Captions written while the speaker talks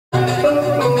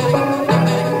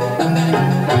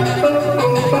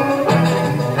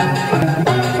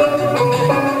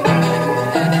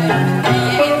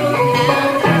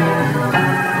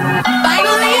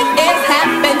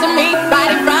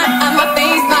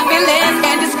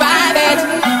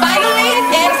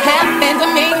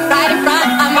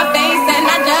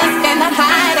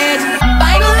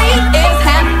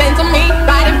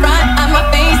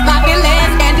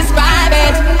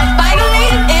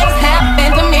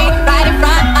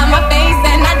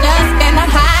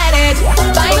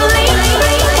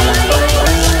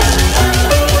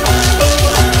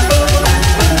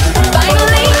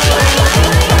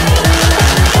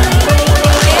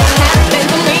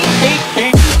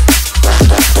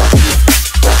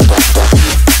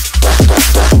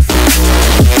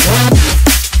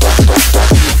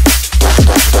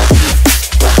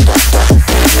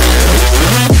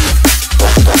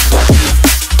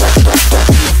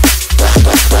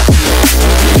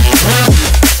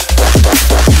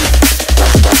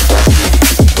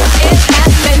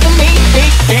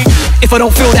If I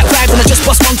don't feel that vibe, then I just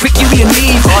bust one quick UE and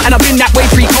leave. And I've been that way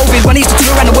pre-COVID, when I used to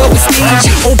tour around the world with Steve.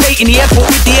 All bait in the airport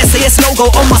with the SAS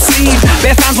logo on my sleeve.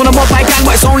 Bare fans wanna mob my gang,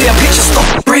 but it's only a picture,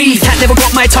 stop, breathe. Cat never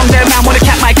got my tongue there, man, wanna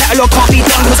cap my catalogue, can't be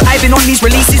done. Cause I've been on these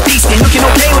releases, beasting, looking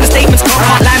okay when the statements come.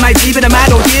 Can't lie, my G been a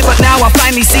mad old year, but now I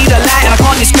finally see the light. And I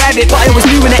can't describe it, but I always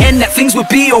knew in the end that things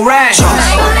would be alright.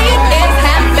 Finally, it's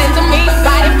happened to me,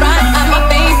 right in front of my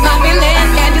face, my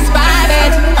feelings can't describe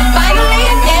it. Finally,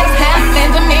 it's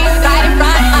happened to me, right in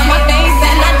front of my face,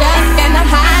 and I just cannot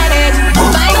hide it.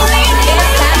 Finally,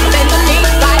 it's happened to me,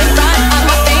 right in front of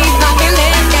my face, my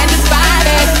feelings can't describe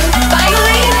it.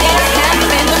 Finally, it's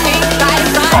happened to me, right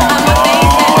in front of my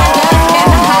face, and I just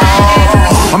cannot hide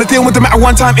it. I'ma deal with the matter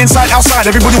one time, inside, outside.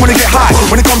 Everybody wanna get high.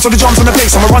 When it comes to the drums and the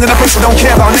bass, I'ma run in the place, I don't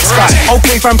care about next guy.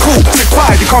 Okay, fam, cool, take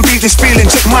 5. You can't beat this feeling,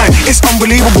 check mine. It's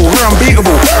unbelievable, we're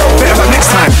unbeatable. Better luck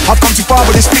next time. I've come too far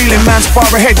with this feeling, man's far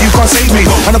ahead, you can't save me.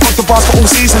 And I've got the bars for all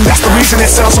season, that's the reason it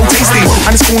sounds so tasty.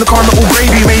 And it's cool, the car, not all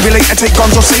gravy. Maybe later take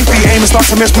guns off safety. Aim and start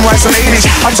to mesmerize the ladies.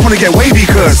 I just wanna get wavy,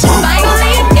 cause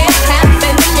finally, it's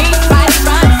happened to me, right in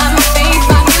front of my face,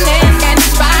 my feelings can't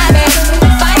describe it.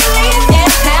 Finally,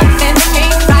 it's happened to me,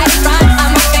 right in front of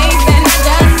my face, and I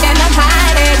just cannot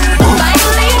hide it.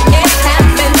 Finally, it's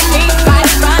happened to me, right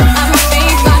in front of my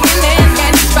face, my feelings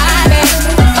can't describe it.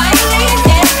 Finally,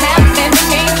 it's happened to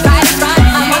me, right in front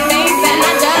of my face, and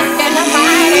I just cannot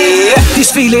hide it. This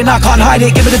feeling, I can't hide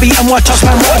it. Give it a beat and watch us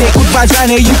man ride it. Good vibes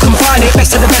round here, you can find it.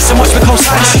 Best of the best and watch me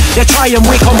co-sign it. They're trying,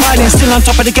 we're combining. Still on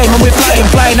top of the game and we're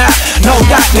flying out. No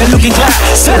doubt, they're looking glad.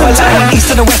 Silver lining,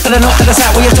 east to the west, to the north, to the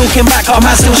south. Where you're talking back, our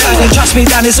man still shining. Trust me,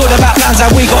 Dan, it's all about plans.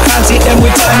 And we got plans, hit them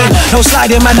with timing. No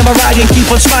sliding, man, never riding. Keep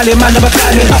on smiling, man, never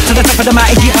climbing. Up to the top of the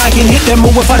mountain, keep hiking. Hit them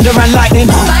all with thunder and lightning.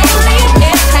 Finally,